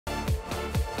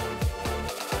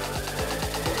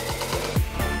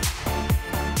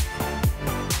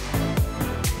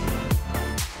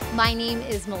My name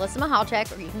is Melissa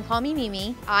Michalczyk, or you can call me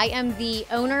Mimi. I am the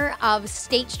owner of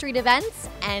State Street Events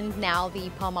and now the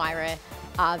Palmyra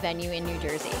venue in New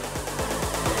Jersey.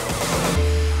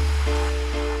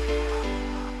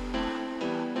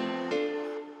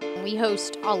 We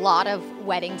host a lot of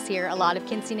weddings here, a lot of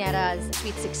quinceañeras,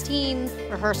 sweet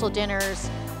 16s, rehearsal dinners,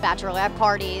 bachelorette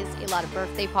parties, a lot of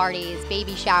birthday parties,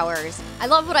 baby showers. I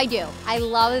love what I do. I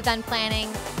love event planning.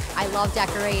 I love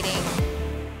decorating.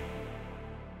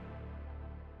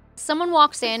 Someone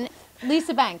walks in,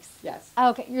 Lisa Banks. Yes.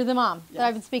 Okay, you're the mom Yes. that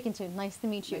I've been speaking to. Nice to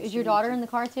meet you. Nice Is to your meet daughter you. in the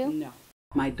car too? No.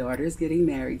 My daughter's getting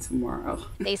married tomorrow.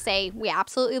 They say, we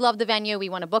absolutely love the venue. We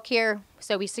want to book here.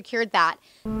 So we secured that.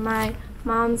 My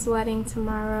mom's wedding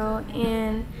tomorrow,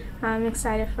 and I'm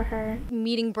excited for her.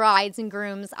 Meeting brides and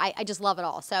grooms, I just love it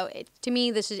all. So to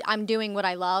me, I'm doing what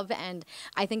I love, and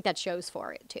I think that shows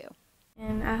for it too.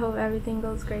 And I hope everything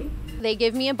goes great. They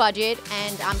give me a budget,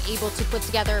 and I'm able to put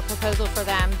together a proposal for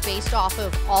them based off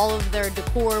of all of their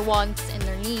decor wants and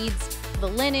their needs, the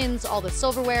linens, all the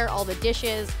silverware, all the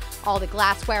dishes, all the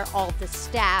glassware, all of the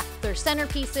staff, their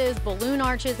centerpieces, balloon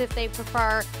arches if they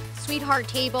prefer, sweetheart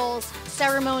tables,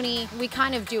 ceremony. We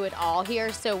kind of do it all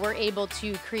here, so we're able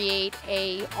to create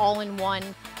a all-in-one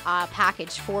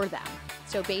package for them.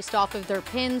 So based off of their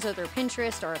pins or their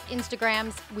Pinterest or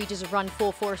Instagrams, we just run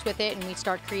full force with it and we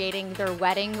start creating their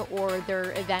wedding or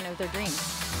their event of their dreams.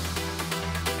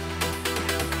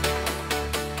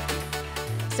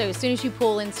 So as soon as you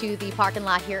pull into the parking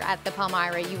lot here at the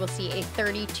Palmyra, you will see a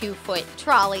 32-foot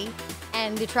trolley,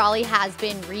 and the trolley has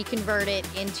been reconverted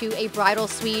into a bridal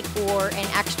suite or an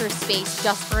extra space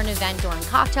just for an event during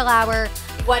cocktail hour.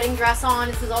 Wedding dress on,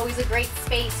 this is always a great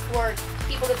space for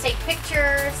people to take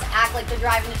pictures, act like they're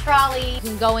driving a trolley. You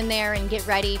can go in there and get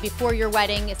ready before your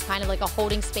wedding. It's kind of like a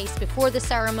holding space before the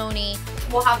ceremony.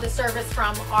 We'll have the service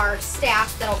from our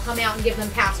staff that'll come out and give them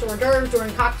past hors d'oeuvres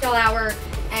during cocktail hour,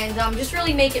 and just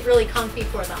really make it really comfy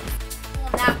for them.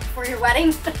 Nap before your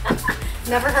wedding.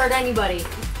 Never hurt anybody.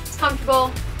 It's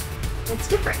comfortable. It's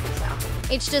different, so.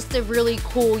 It's just a really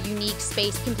cool, unique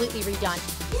space, completely redone.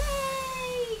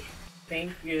 Yay!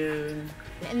 Thank you.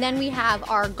 And then we have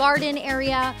our garden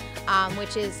area,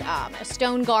 which is a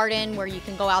stone garden where you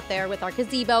can go out there with our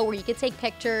gazebo where you can take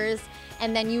pictures.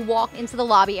 And then you walk into the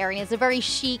lobby area. It's a very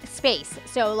chic space.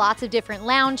 So lots of different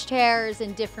lounge chairs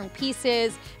and different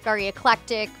pieces, very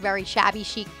eclectic, very shabby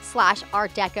chic /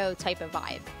 Art Deco type of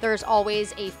vibe. There's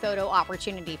always a photo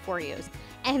opportunity for you.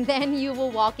 And then you will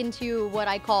walk into what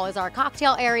I call is our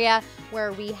cocktail area,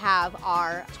 where we have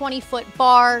our 20-foot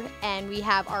bar and we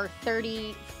have our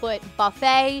 30-foot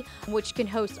buffet, which can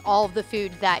host all of the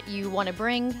food that you want to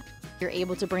bring. You're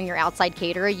able to bring your outside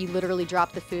caterer. You literally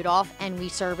drop the food off and we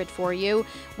serve it for you.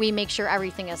 We make sure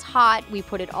everything is hot. We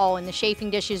put it all in the chafing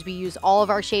dishes. We use all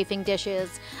of our chafing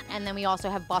dishes. And then we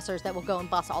also have bussers that will go and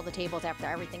bus all the tables after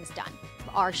everything's done.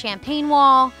 Our champagne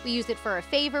wall, we use it for a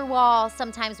favor wall.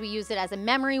 Sometimes we use it as a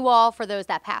memory wall for those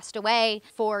that passed away.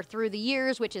 For through the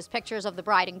years, which is pictures of the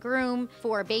bride and groom.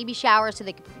 For baby showers, so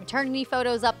they can put maternity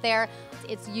photos up there.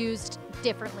 It's used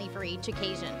differently for each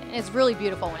occasion. And it's really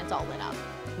beautiful when it's all lit up.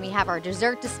 We have our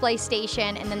dessert display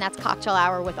station, and then that's cocktail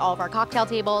hour with all of our cocktail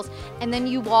tables. And then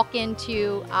you walk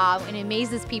into, and it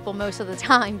amazes people most of the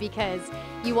time because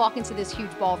you walk into this huge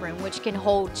ballroom, which can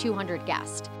hold 200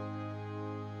 guests.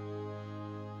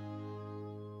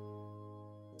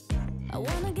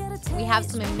 We have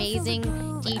some amazing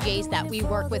DJs that we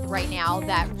work with right now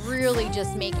that really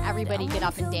just make everybody get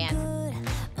up and dance.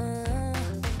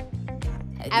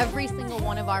 Every single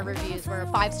one of our reviews were a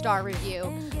 5-star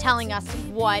review telling us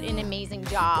what an amazing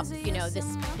job, you know, the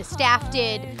staff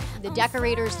did, the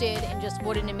decorators did, and just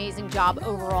what an amazing job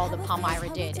overall the Palmyra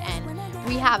did. And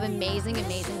we have amazing,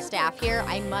 amazing staff here.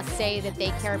 I must say that they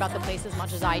care about the place as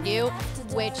much as I do,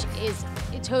 which is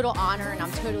a total honor, and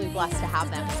I'm totally blessed to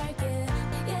have them.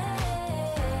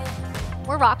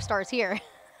 We're rock stars here.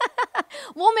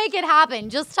 We'll make it happen.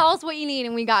 Just tell us what you need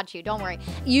and we got you. Don't worry.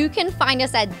 You can find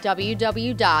us at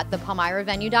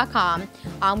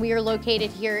www.thepalmyravenue.com. We are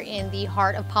located here in the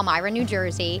heart of Palmyra, New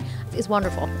Jersey. It's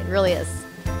wonderful. It really is.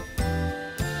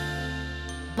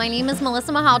 My name is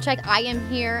Melissa Michalczyk. I am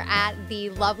here at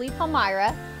the lovely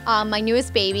Palmyra, my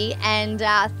newest baby, and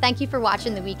thank you for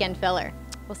watching The Weekend Filler.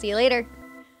 We'll see you later.